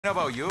How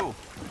about you?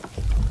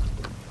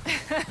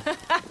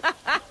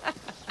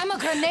 I'm a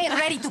grenade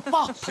ready to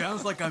pop.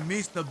 Sounds like I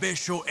missed the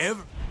best show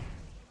ever.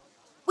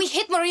 We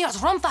hit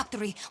Maria's rum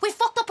factory. We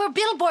fucked up her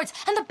billboards,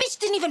 and the bitch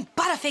didn't even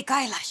bat a fake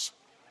eyelash.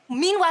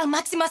 Meanwhile,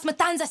 Maximas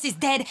Matanzas is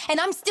dead, and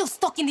I'm still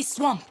stuck in this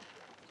swamp.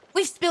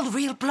 We've spilled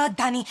real blood,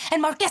 Danny,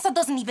 and Marquesa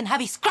doesn't even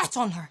have a scratch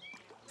on her.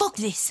 Fuck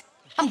this.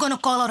 I'm gonna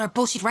call out her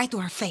bullshit right to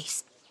her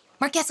face.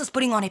 Marquesa's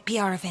putting on a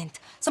PR event,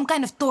 some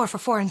kind of tour for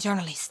foreign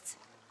journalists.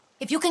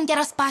 If you can get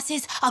us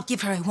passes, I'll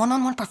give her a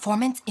one-on-one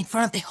performance in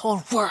front of the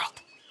whole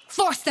world.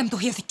 Force them to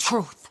hear the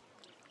truth.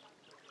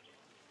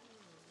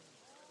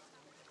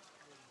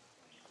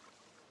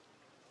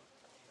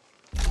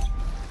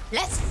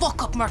 Let's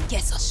fuck up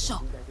Marquesa's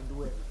show.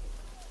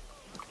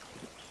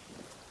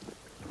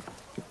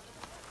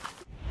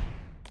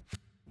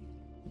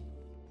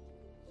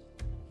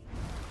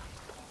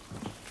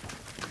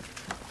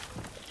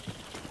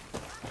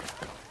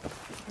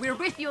 We're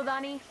with you,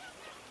 Danny.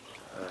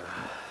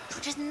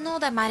 Just know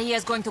that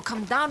Maria's going to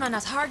come down on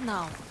us hard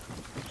now.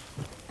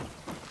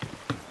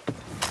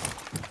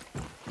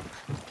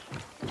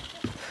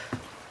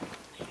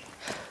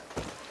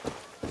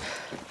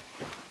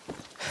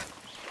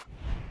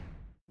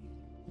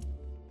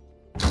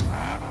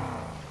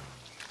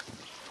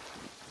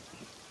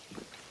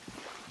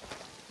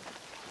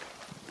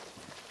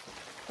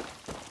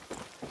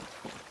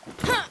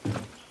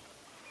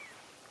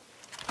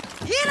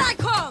 Here I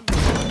come!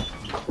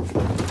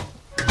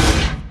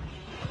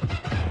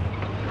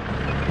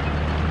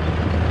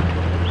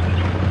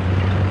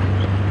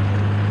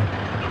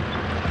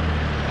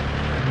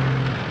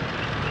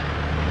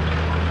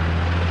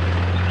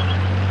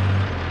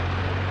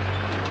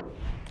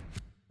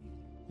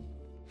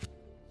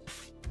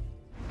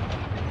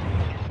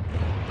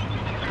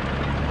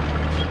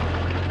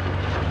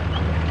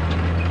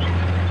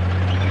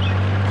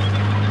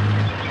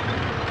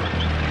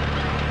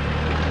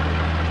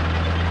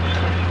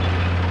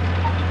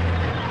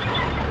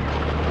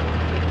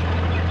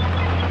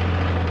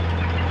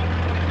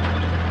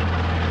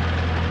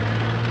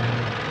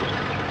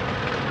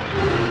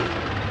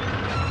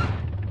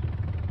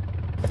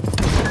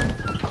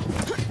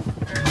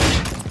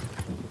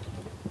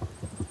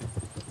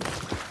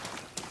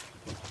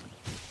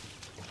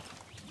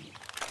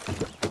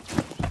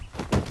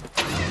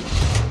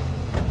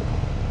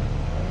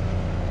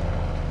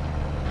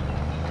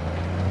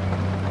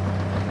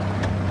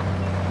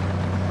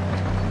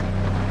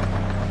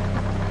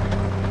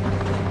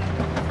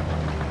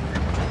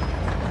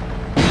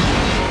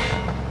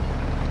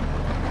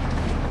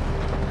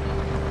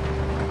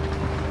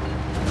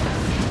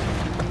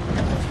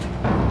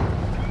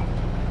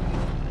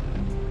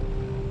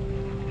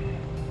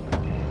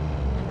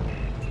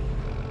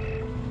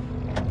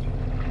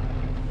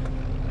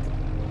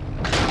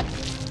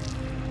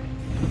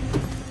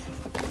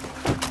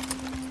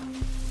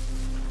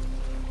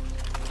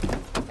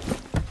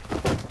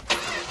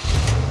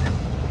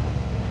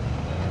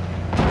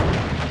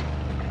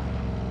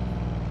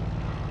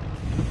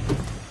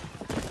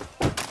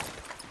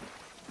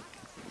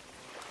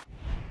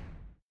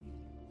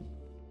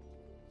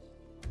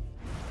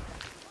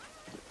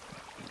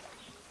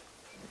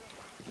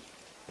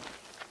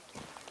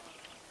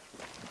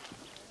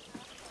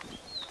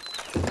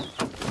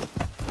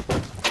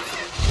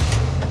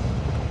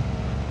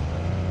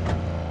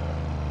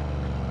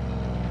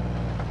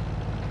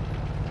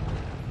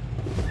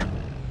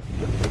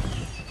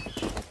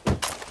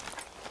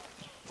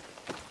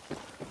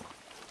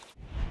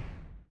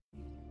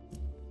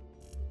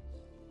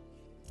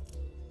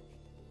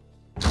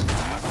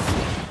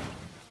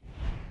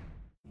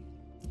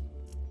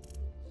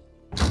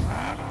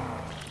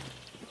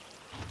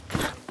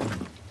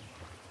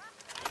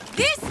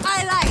 This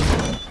I like!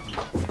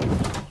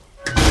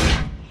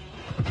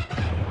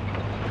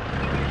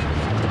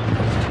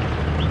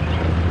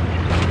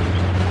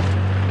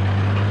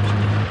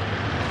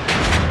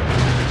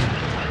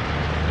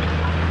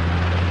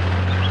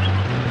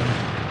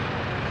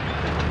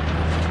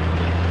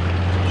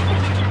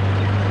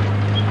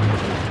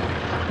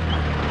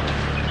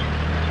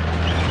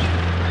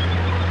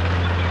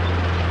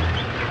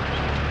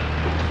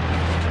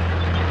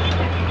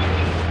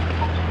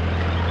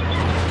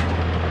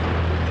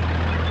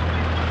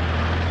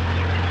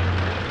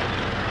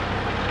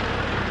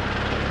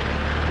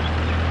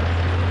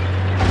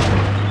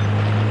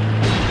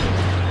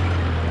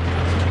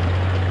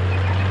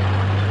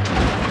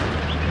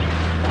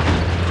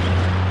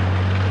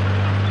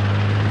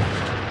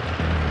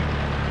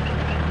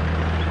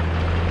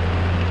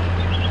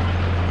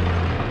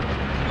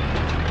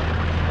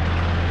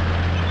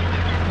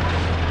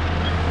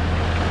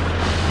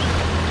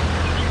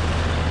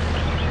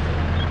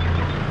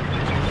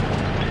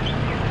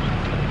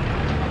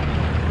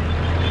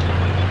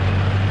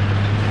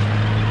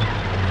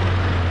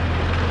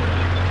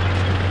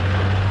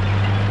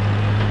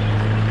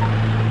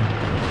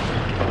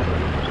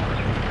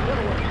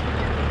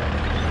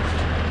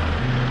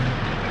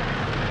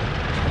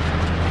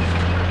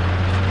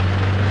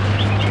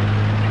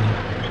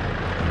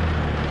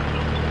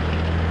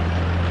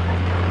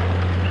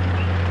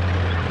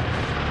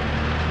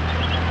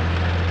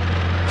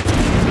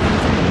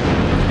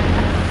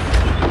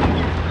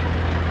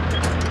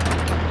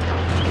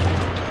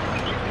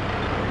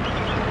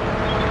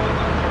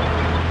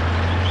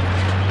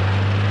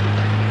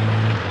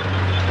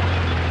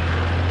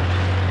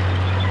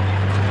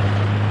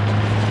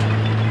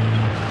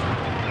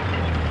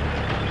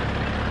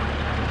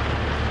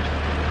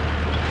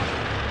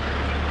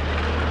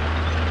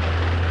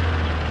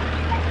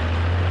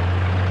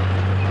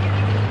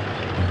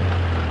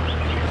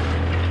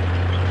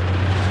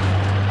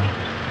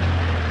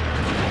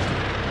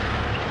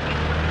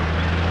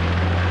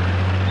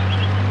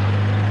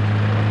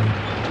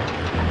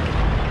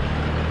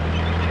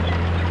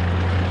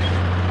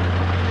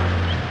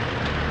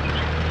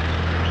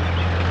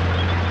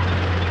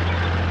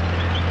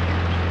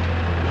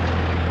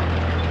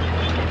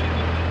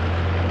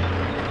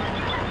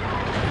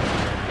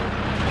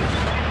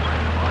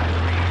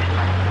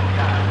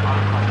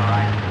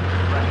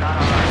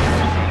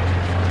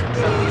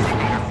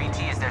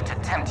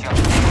 attempt to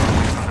steer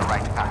away from the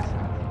right path.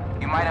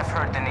 You might have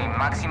heard the name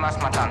Maximas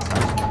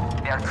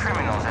Matanzas. They are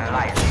criminals and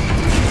liars.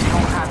 They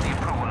don't have the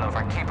approval of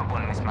our capable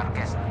Miss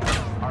Marquesa.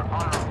 Our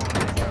honorable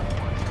minister of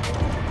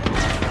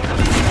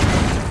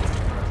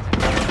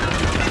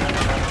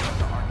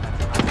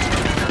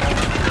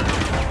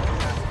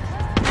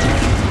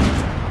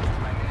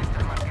My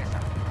Minister Marquesa.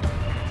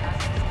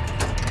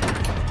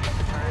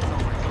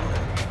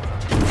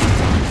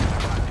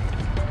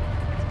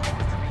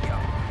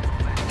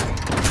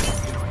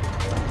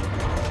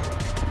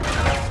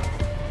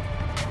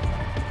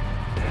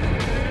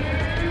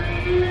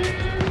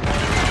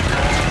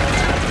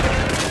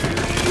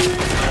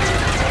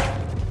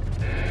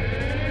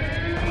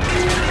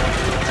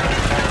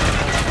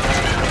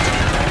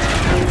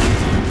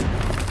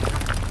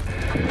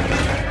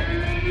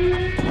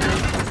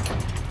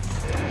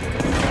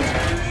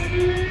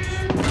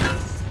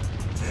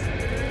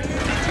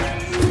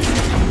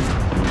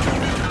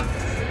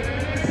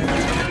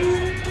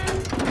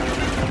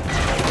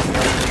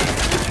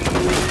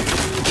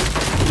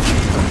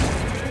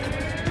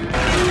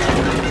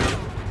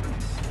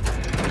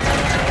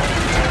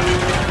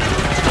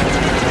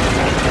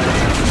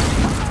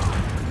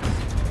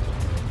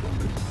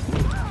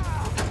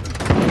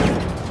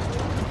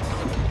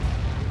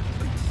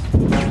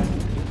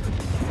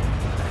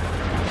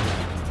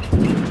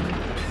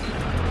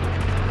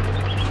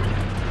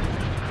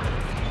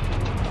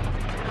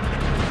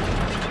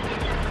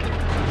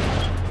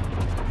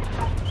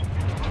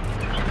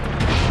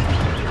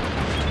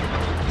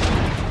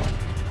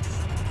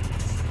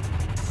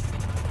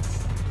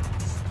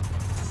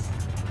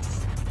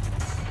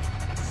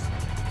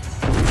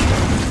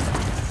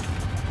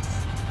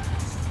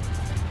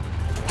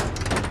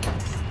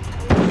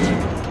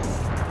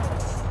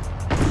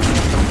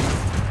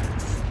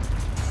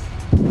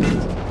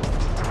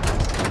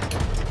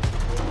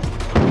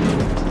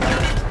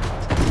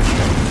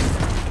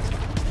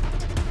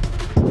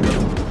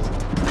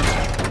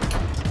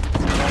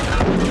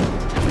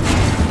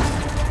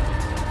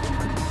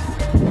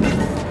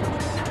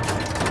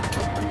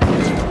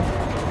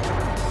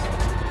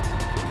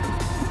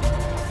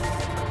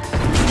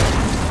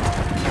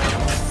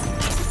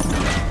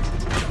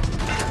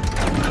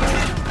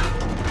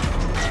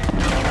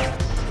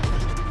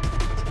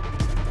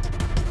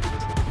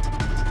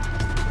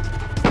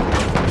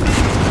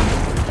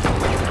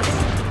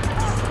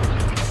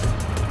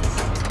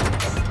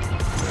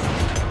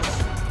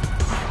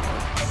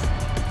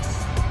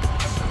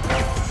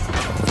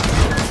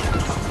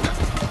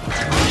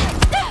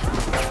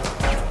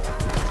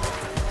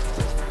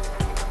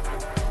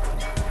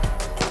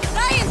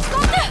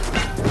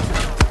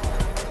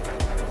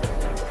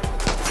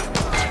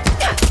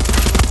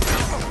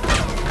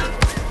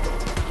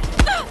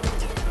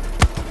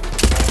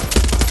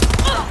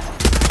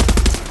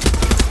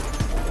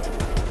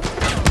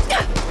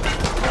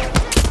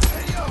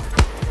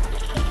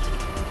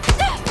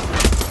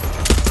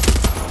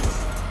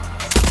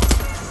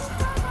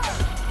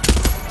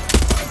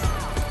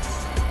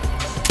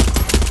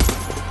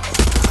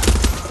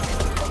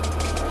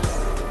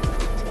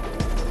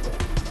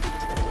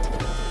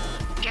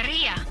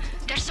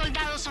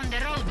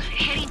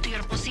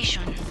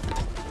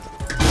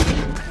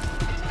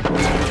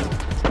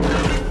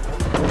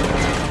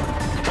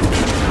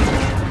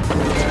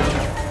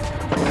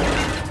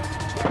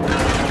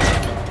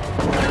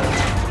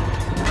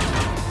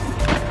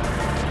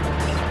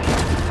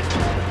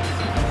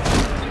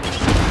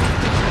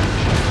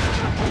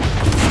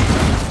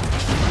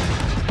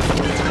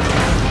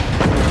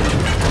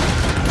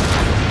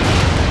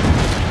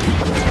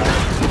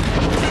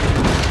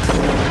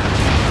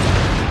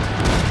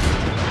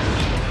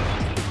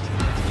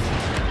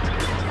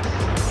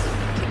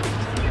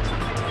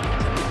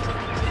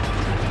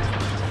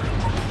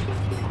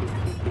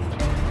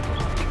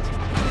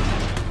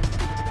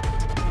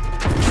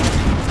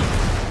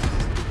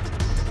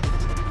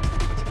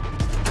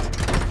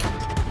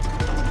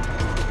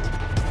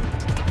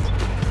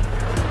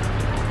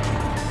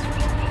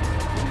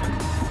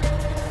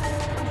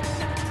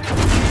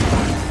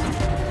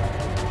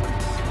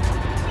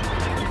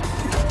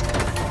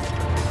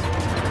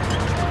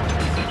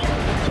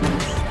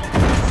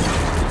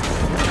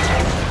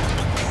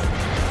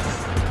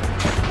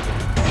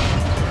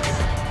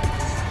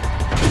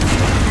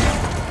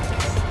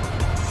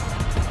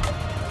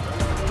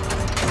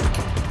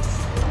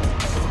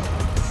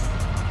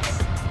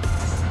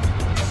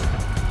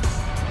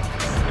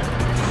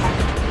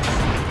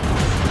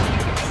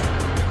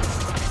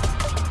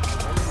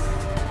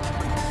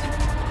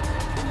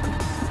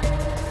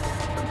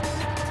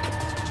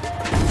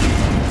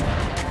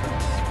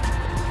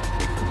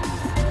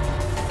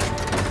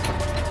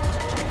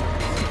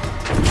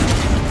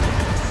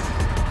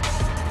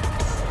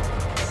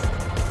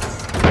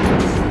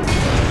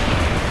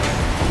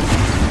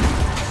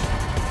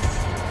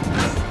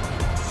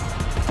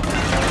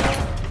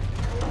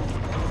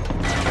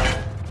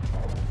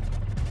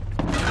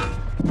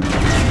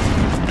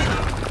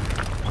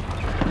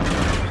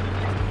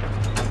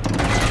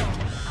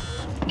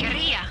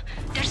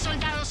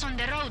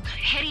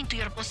 heading to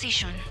your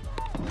position.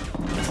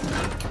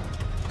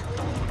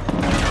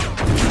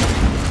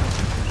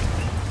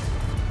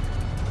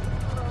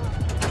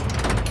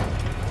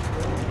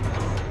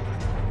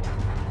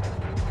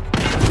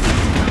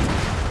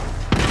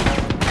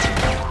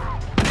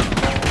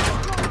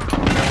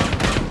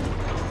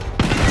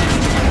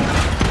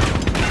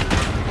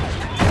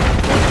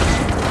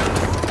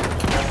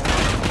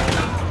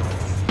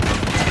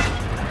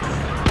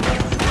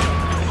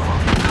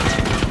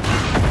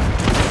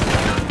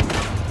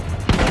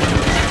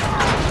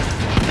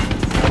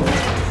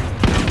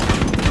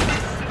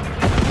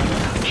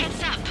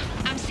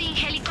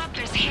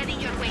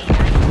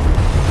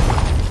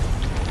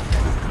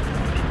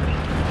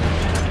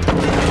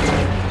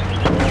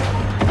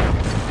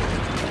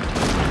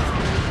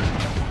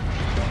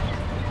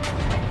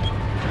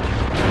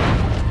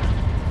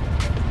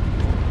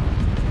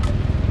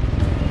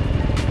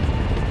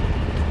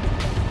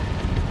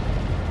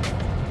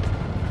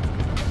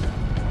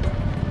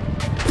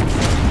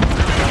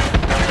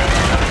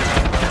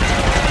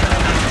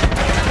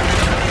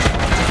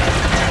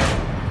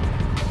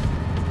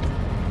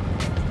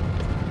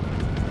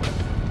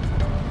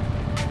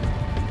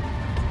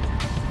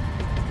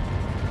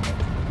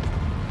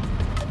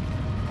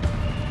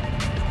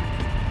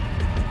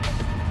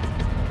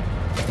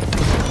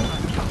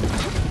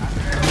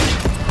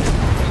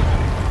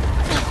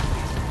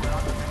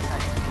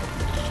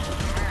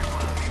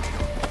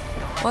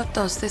 What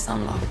does this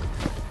unlock?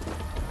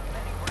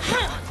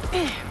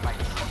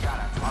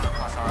 All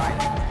across our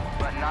island,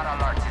 but not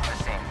all art is the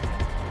same.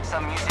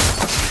 Some music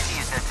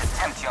is there to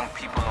tempt young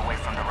people away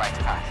from the right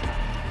path.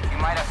 You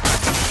might have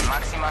heard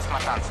Maximas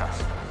Matanzas.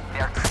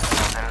 They are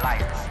criminals and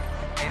liars.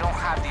 They don't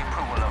have the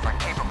approval of our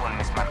capable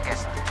Miss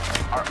Marquesa.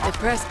 The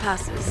press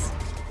passes.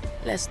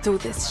 Let's do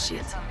this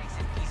shit. Makes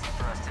it easy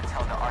for us to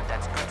tell the art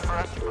that's good for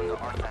us from the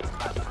art that's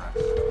bad for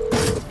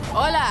us.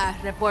 Hola,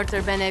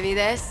 Reporter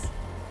Benavides.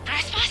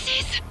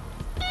 Trespasses?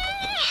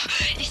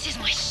 This is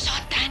my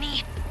shot,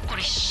 Danny. Got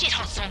a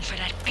shithole song for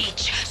that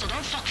bitch, so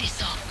don't fuck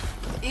this up.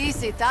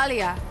 Easy,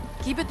 Talia.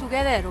 Keep it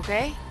together,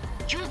 okay?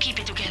 You keep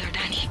it together,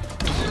 Danny.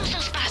 Don't lose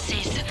those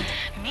passes.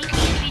 Meet me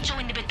in Richo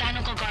in the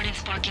Botanical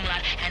Gardens parking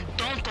lot, and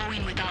don't go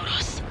in without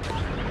us.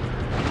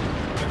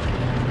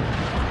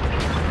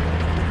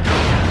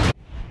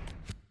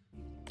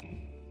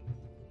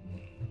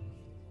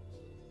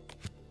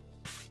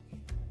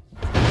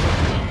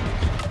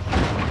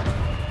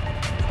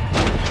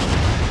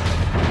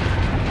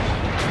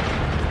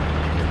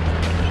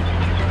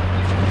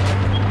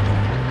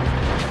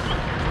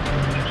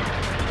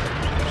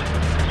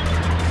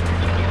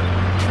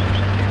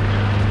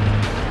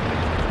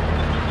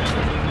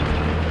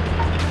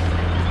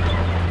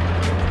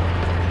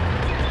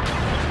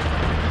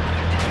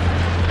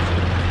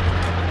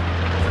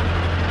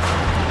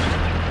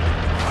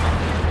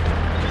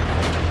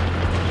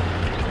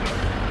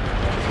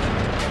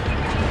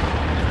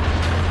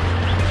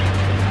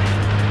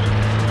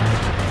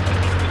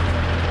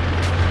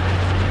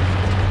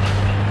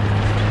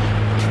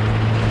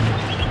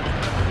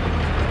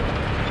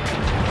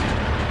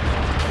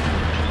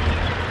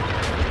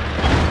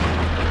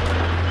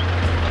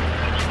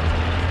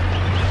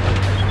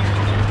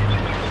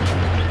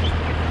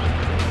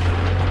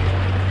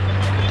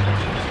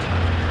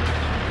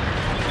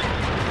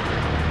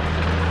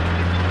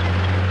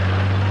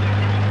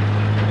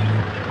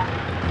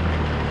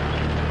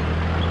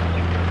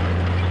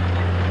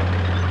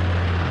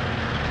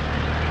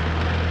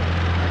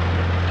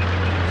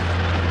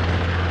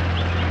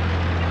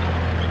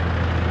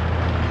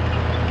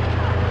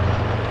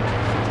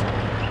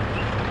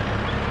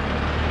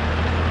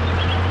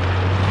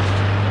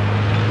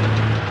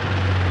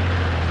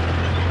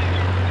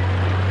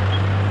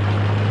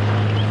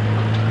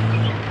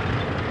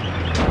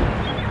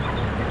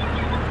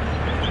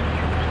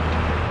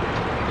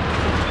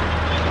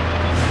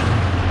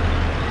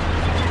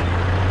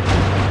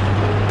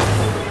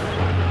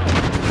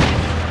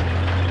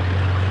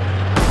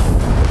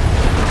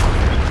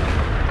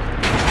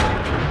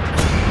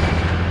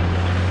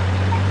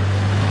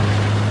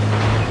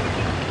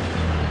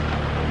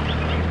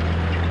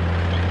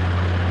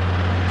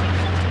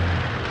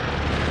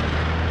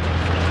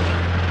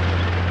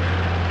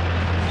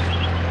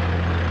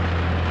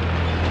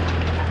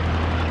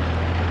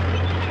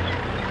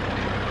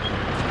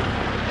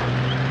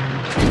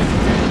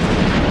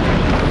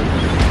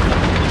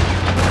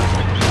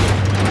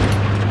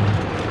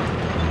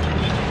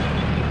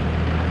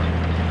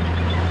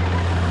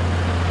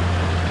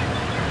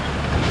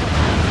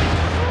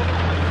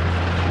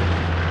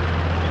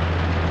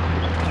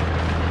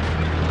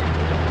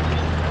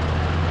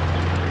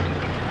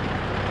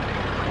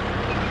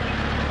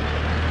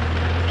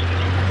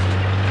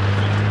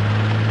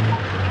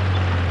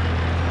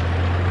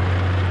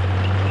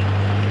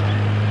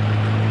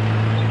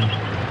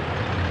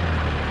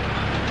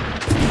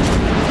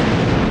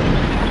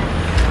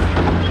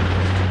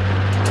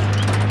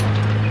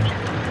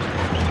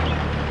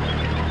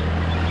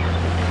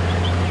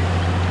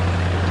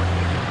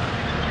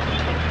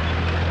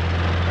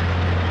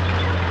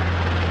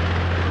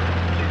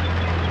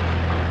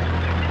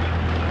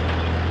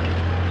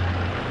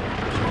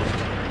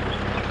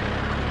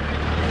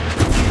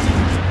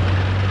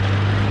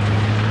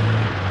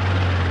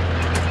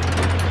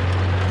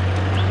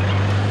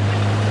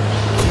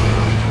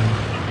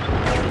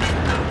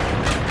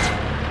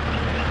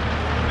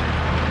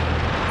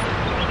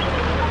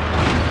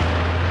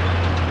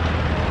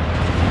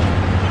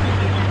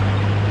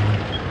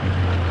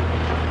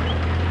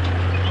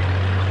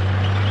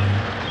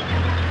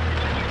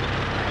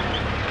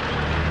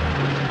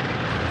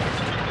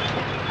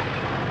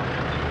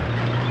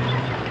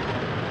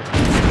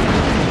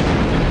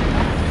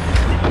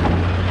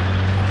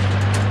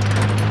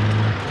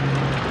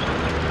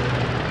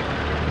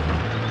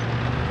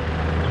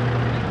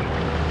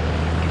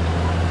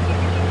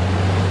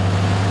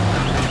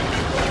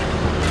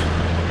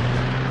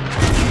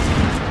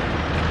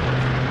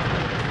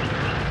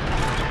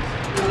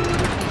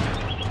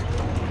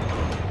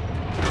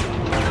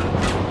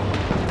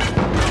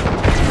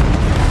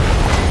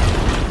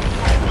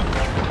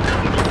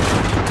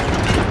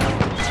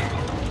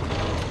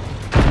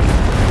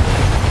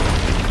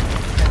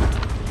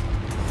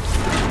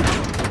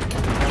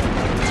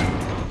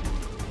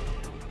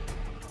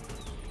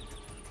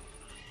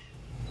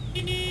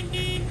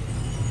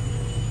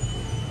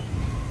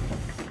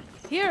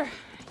 Here,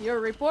 you're a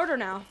reporter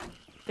now.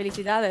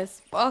 Felicidades.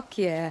 Fuck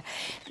yeah.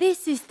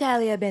 This is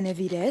Talia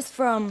Benavides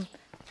from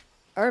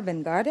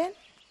Urban Garden.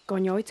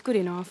 Coño, it's good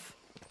enough.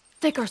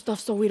 Take our stuff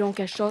so we don't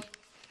get shot.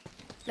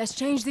 Let's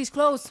change these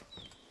clothes.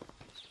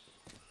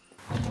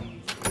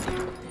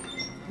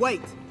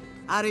 Wait,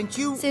 aren't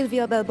you...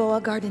 Silvio Balboa,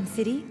 Garden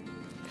City.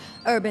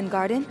 Urban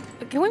Garden.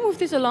 Can we move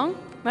this along?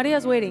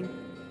 Maria's waiting.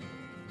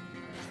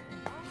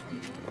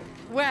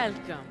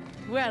 Welcome,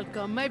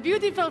 welcome, my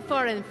beautiful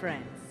foreign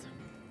friends.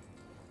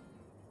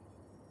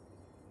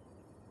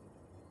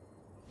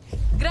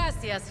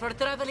 Gracias for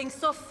traveling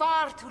so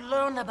far to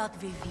learn about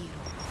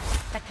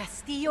Viviro, the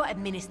Castillo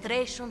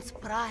administration's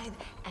pride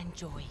and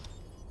joy.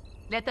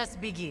 Let us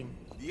begin.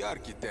 The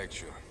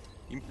architecture,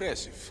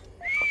 impressive.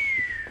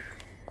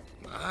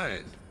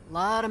 Nice.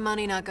 Lot of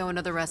money not going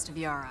to the rest of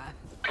Yara.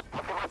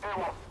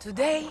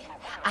 Today,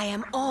 I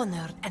am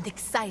honored and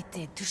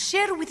excited to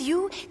share with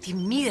you the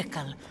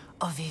miracle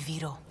of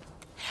Viviro,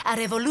 a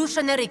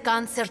revolutionary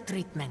cancer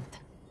treatment.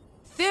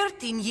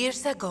 13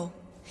 years ago,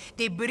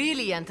 the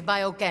brilliant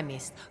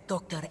biochemist,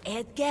 Dr.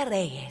 Edgar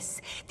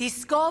Reyes,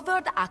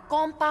 discovered a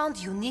compound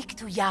unique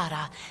to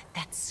Yara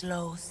that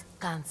slows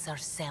cancer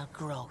cell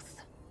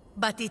growth.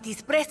 But it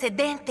is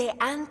Presidente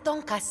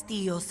Anton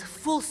Castillo's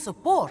full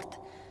support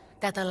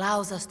that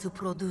allows us to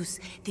produce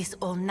this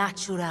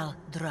all-natural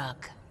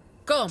drug.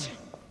 Come,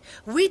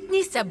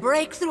 witness a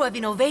breakthrough of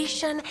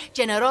innovation,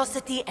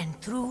 generosity,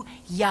 and true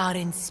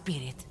Yaran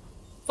spirit.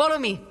 Follow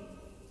me.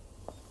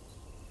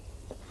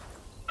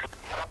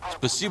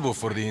 Спасибо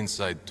for the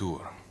inside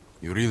tour.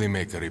 You really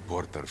make a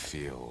reporter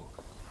feel...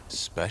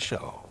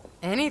 special.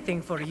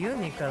 Anything for you,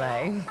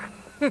 Nikolai.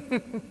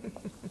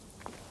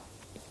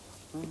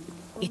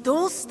 It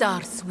all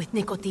starts with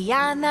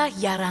Nicotiana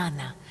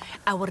yarana,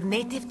 our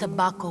native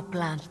tobacco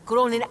plant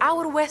grown in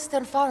our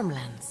western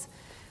farmlands.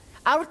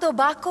 Our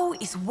tobacco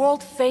is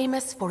world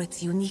famous for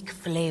its unique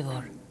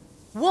flavor.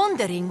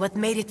 Wondering what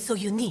made it so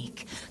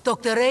unique,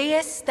 Dr.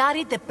 Reyes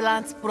studied the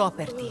plant's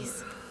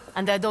properties.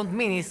 And I don't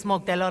mean he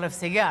smoked a lot of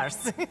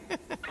cigars.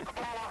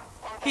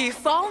 He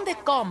found a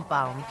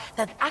compound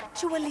that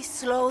actually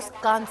slows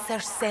cancer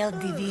cell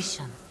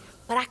division,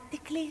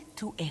 practically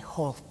to a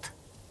halt.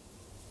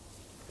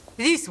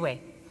 This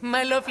way,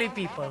 my lovely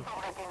people.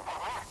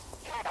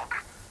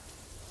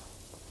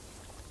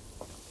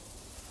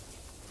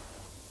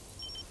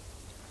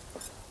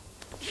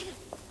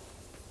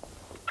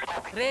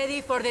 Ready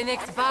for the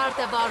next part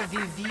of our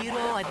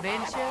Viviro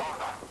adventure?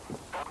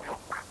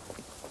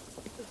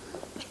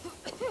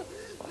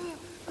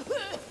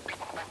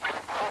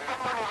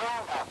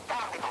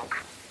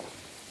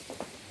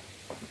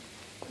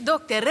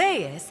 Dr.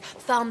 Reyes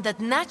found that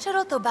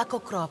natural tobacco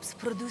crops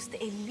produced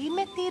a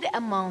limited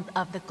amount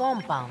of the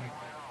compound.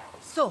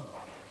 So,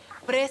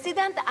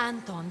 President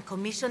Anton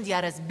commissioned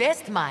Yara's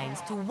best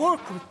minds to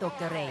work with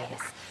Dr. Reyes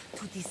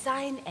to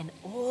design an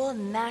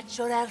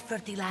all-natural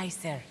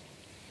fertilizer,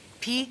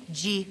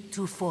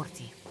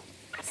 PG-240.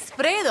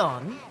 Sprayed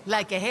on,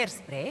 like a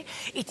hairspray,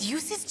 it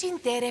uses gene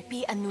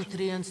therapy and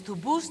nutrients to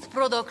boost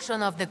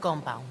production of the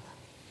compound.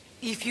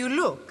 If you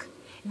look,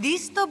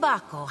 this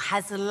tobacco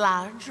has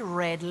large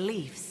red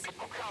leaves.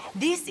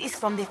 This is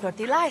from the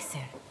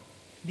fertilizer.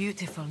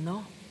 Beautiful,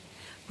 no?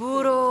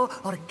 Puro,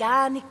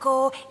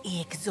 organico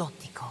y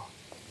exótico.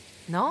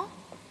 No?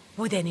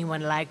 Would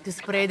anyone like to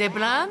spray the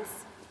plants?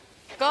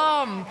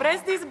 Come,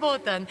 press this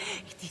button.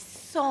 It is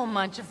so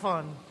much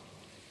fun.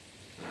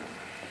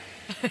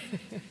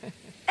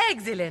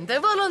 Excellent, a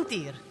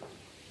volunteer.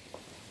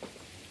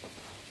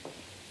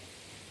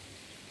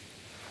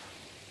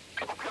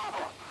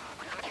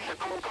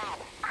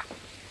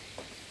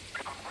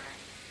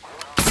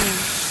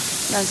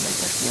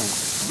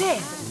 There!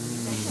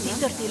 The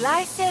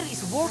fertilizer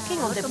is working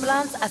on the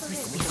plants as we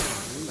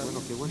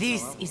speak.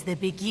 This is the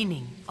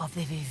beginning of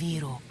the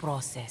Viviro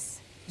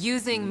process.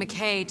 Using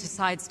McKay to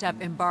sidestep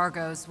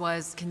embargoes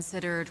was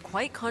considered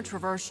quite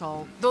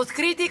controversial. Those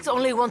critics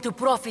only want to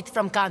profit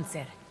from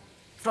cancer,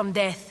 from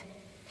death.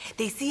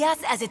 They see us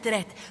as a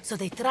threat, so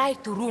they try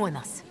to ruin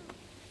us.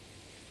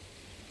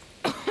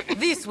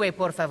 This way,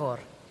 por favor.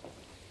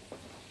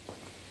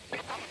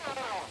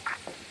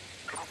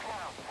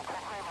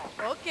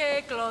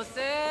 Okay,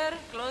 closer,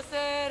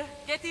 closer.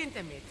 Get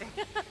intimate.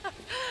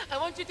 I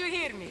want you to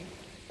hear me.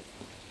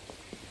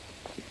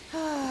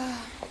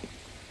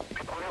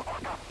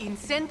 In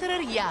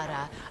Central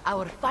Yara,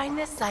 our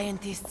finest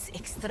scientists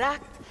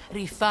extract,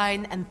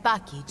 refine, and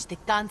package the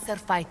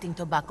cancer-fighting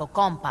tobacco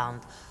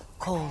compound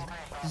called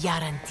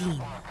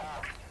Yarantine.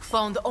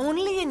 Found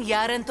only in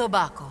Yaran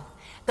tobacco,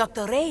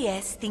 Dr.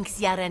 Reyes thinks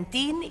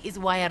Yarantine is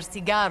why our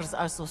cigars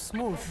are so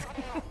smooth.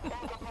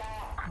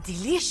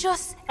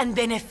 Delicious and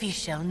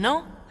beneficial,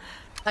 no?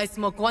 I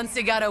smoke one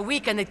cigar a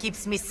week and it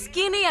keeps me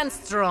skinny and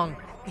strong.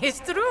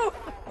 It's true.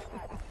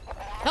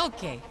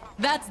 Okay,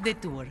 that's the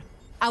tour.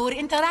 Our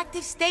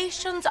interactive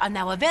stations are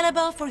now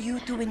available for you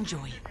to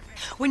enjoy.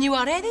 When you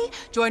are ready,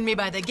 join me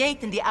by the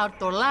gate in the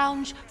outdoor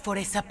lounge for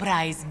a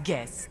surprise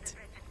guest.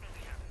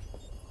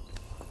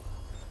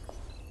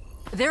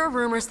 There are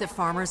rumors that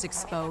farmers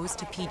exposed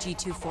to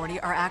PG-240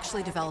 are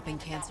actually developing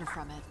cancer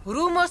from it.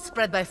 Rumors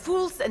spread by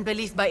fools and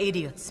believed by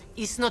idiots.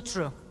 It's not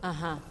true.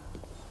 Uh-huh.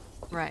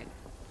 Right.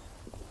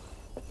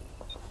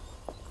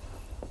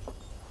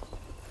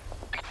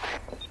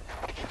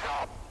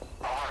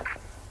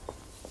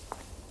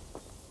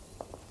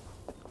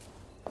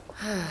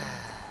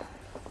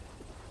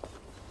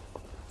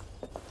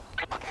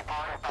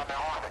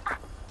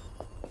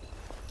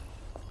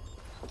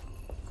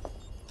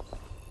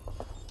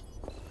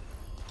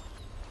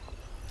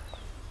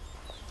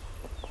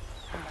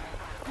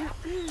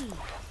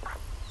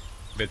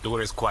 The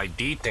tour is quite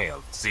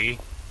detailed, see?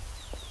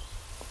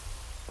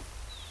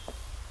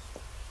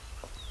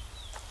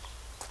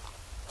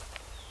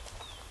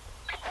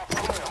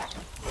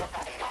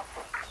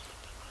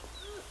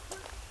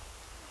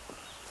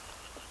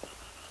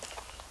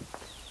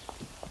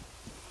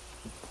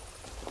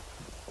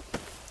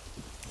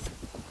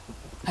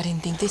 I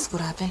didn't think this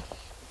would happen.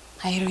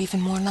 I hate her even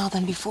more now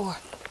than before.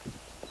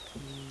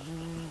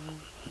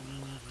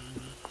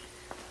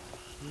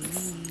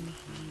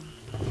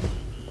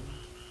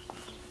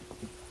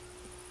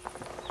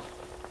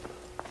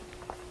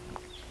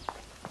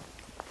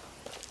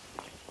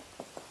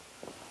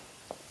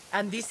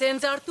 And this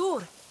ends our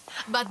tour.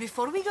 But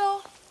before we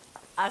go,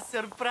 a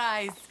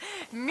surprise.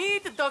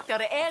 Meet Dr.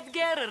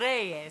 Edgar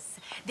Reyes,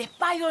 the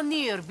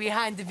pioneer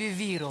behind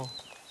Viviro.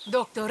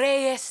 Dr.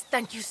 Reyes,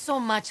 thank you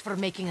so much for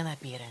making an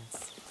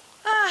appearance.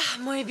 Ah,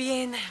 muy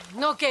bien.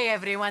 Okay,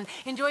 everyone.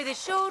 Enjoy the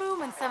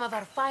showroom and some of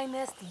our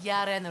finest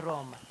Yaren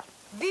rum.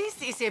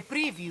 This is a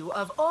preview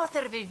of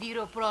other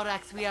Viviro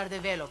products we are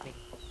developing.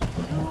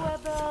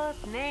 Chewables,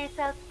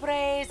 nasal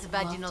sprays,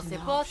 vaginal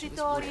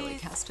suppositories. Really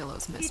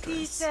Castillo's It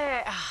mistress. is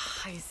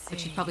I see. But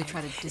she'd probably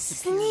try to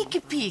disappear.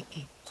 Sneak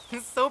peek.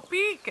 So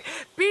peek.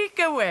 Peek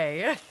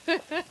away.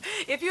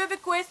 If you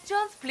have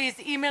questions, please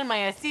email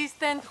my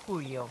assistant,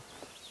 Julio.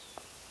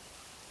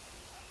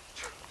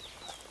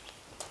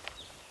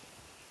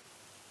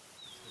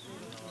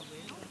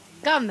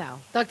 Come now,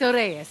 Dr.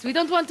 Reyes. We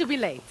don't want to be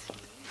late.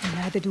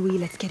 Neither do we.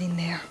 Let's get in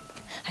there.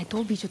 I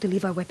told Bicho to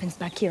leave our weapons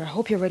back here. I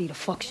hope you're ready to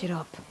fuck shit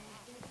up.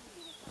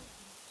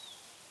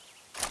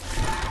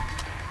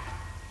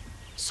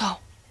 So,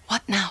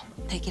 what now?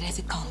 Take it as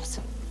it comes.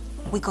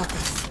 We got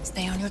this.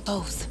 Stay on your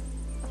toes.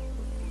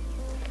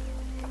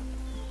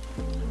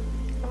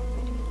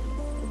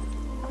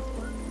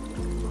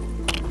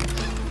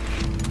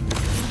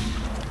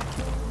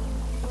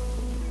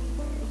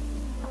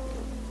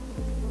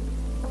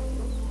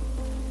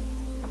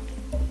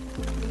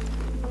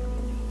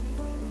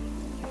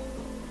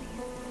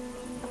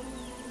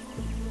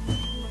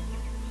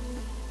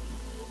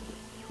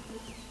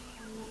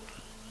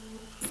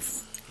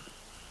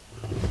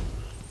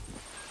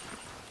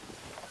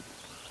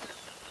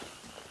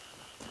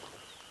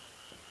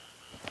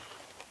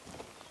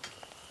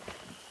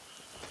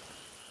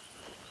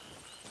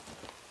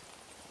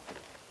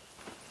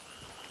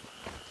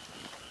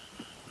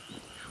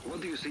 What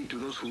do you say to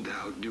those who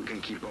doubt you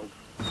can keep up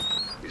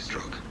this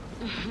drug?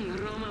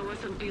 Roma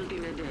wasn't built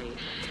in a day.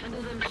 And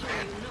as I'm sure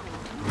you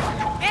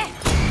know... Hey!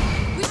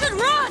 We should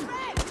run!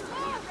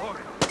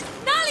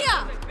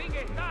 Nalia!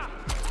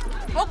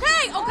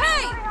 Okay,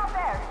 okay!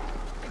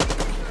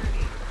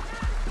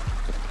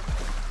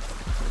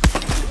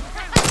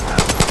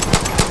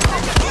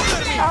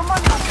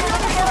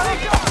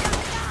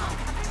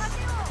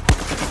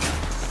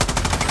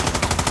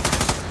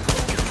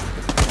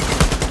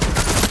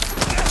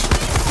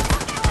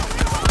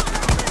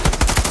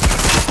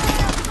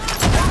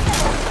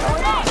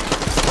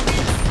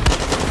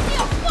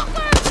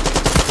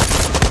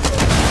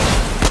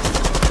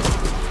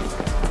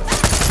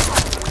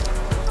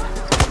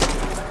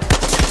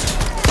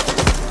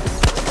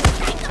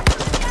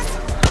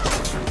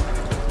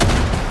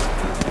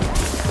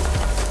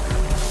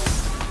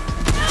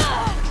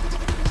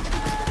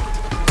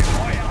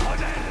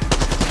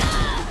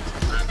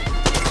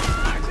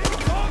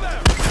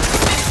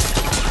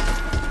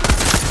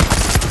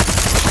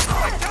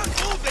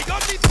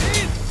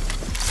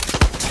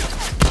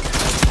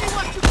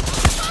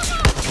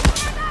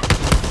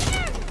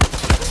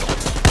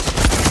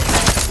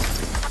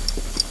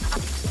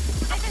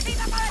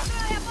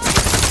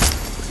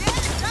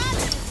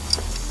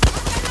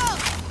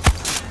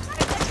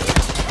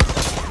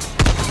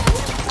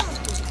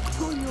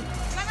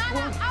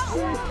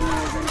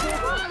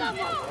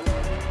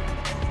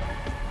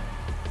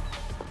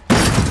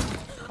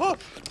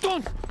 Oh,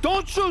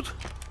 don't shoot!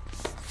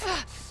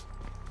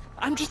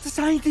 I'm just a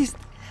scientist.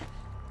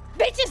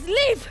 Bitches,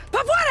 leave!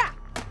 Pa fuera!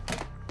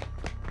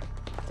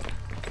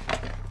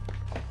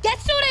 Get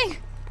shooting!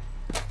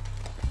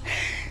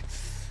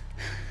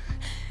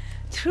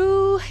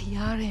 True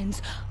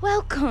Yarens,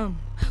 welcome.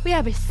 We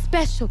have a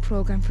special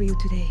program for you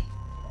today.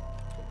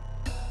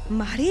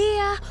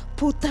 Maria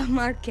Puta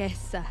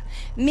Marquesa,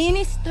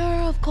 Minister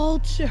of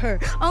Culture,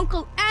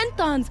 Uncle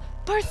Anton's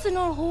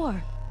personal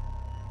whore.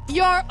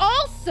 You're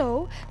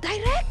also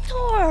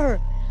director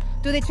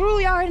to the True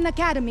Yarn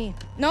Academy,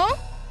 no?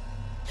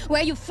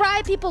 Where you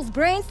fry people's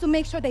brains to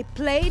make sure they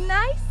play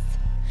nice?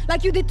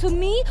 Like you did to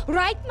me,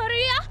 right,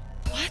 Maria?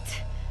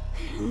 What?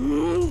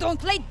 Don't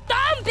play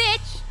dumb,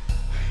 bitch!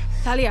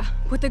 Talia,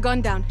 put the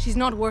gun down. She's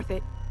not worth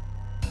it.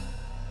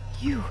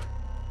 You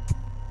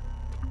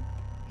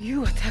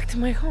attacked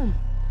my home.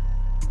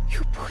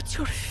 You put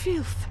your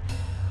filth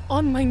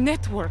on my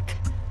network.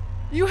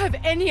 You have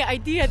any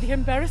idea the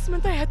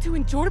embarrassment I had to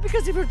endure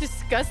because of your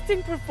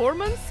disgusting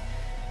performance?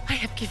 I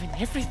have given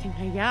everything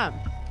I am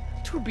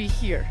to be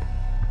here.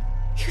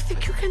 You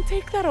think you can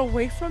take that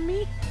away from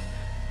me?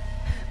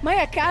 My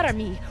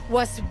academy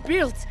was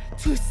built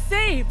to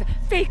save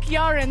fake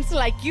Yarans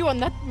like you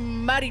and that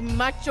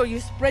marimacho you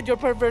spread your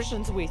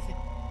perversions with.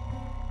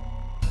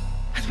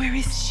 And where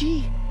is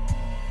she?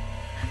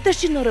 Does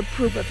she not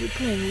approve of you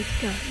playing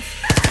with guns?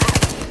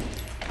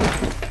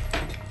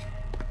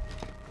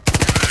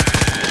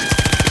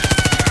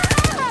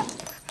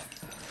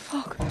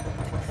 Fuck.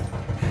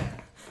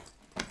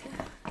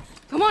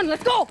 Come on,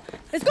 let's go!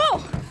 Let's go!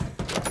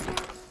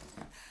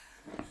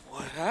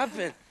 What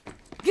happened?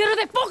 Get her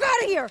the fuck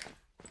out of here!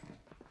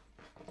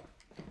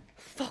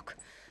 Fuck.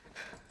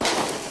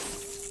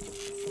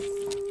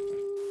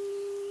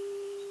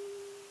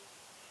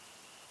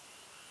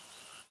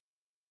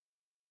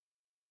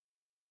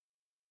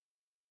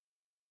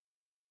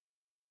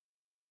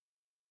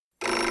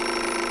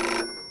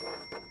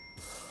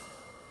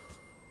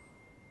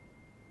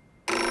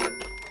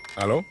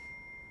 ¿Aló?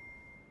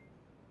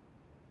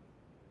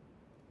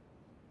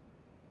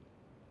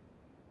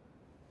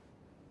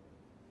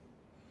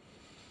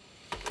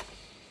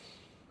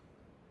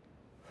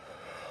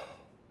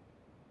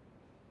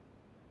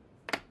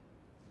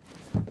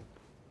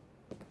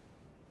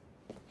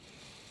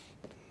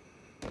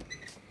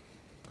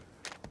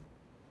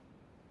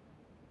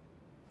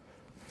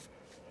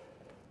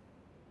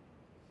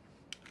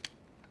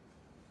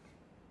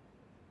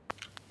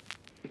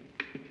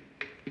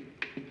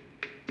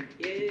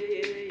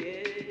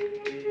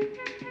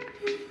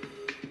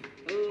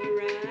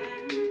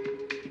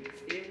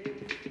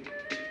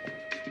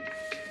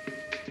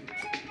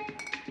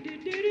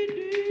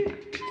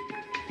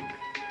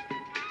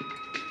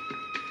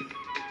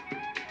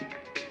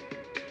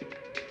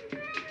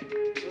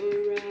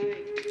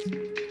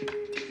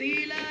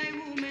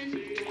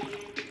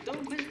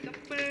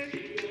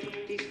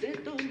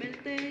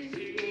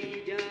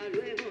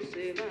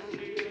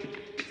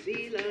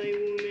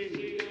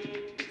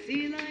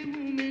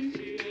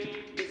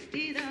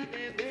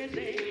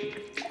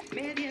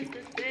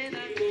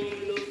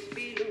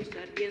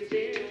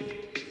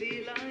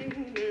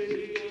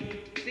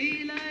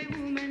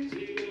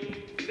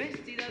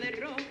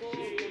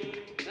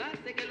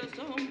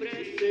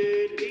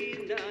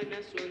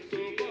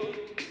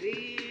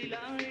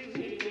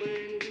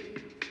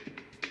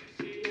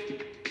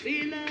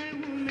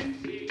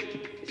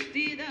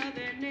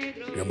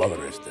 Your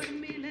mother is dead.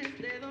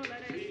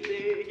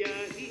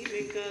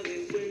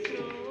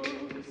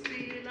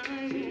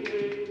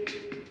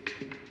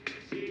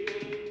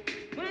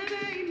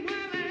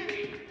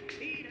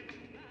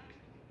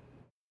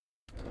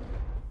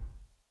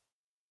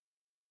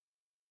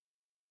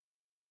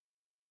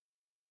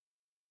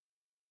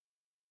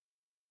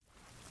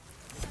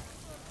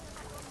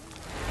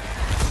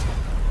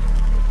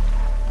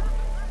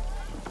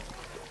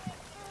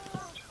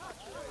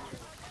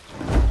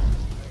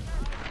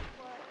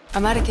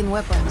 American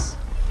weapons.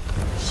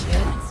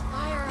 Shit.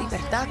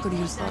 Libertad could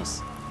use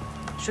those.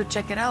 Should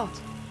check it out.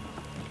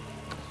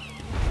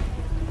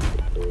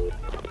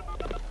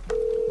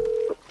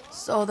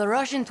 So the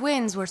Russian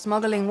twins were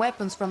smuggling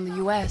weapons from the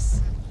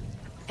US.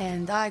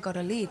 And I got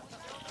a lead.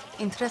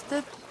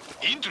 Interested?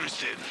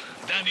 Interested?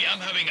 Danny, I'm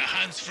having a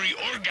hands-free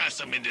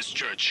orgasm in this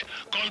church.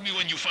 Call me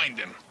when you find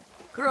them.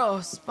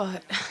 Gross,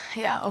 but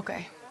yeah,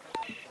 okay.